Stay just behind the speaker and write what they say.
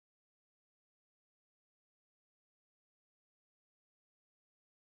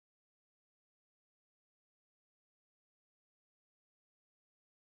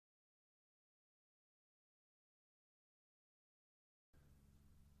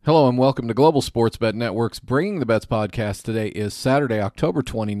Hello and welcome to Global Sports Bet Network's Bringing the Bets podcast. Today is Saturday, October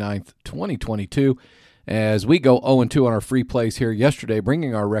 29th, 2022. As we go 0-2 on our free plays here yesterday,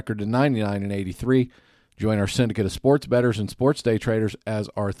 bringing our record to 99-83. Join our syndicate of sports bettors and sports day traders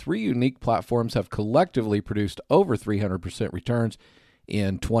as our three unique platforms have collectively produced over 300% returns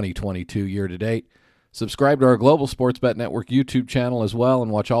in 2022 year-to-date. Subscribe to our Global Sports Bet Network YouTube channel as well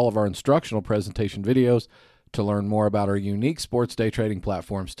and watch all of our instructional presentation videos to learn more about our unique sports day trading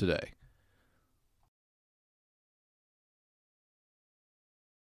platforms today.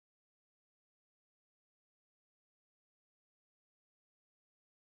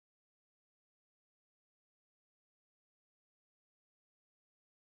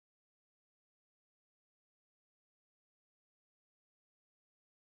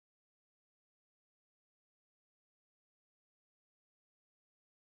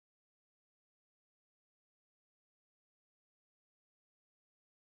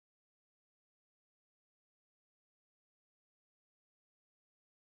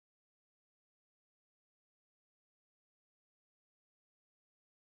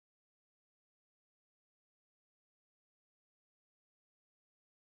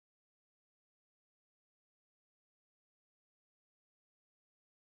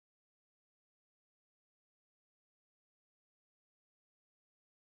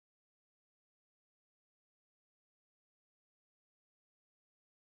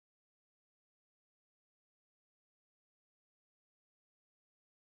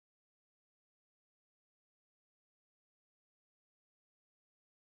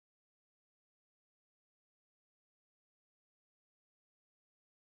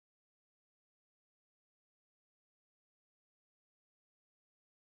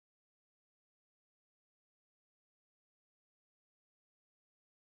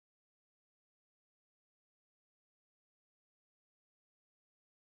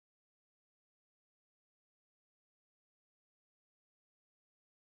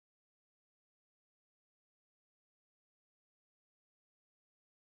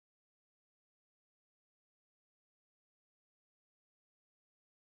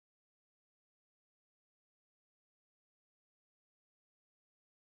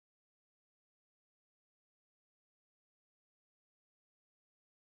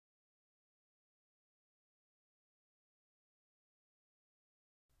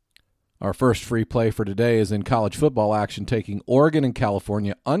 Our first free play for today is in college football action, taking Oregon and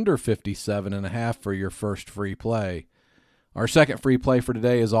California under 57.5 for your first free play. Our second free play for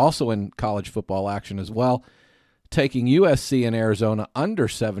today is also in college football action as well, taking USC and Arizona under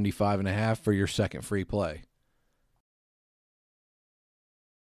 75.5 for your second free play.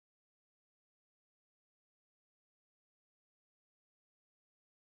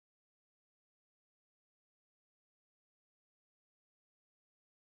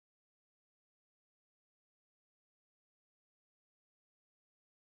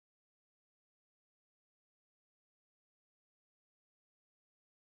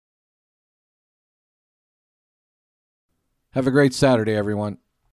 Have a great Saturday, everyone.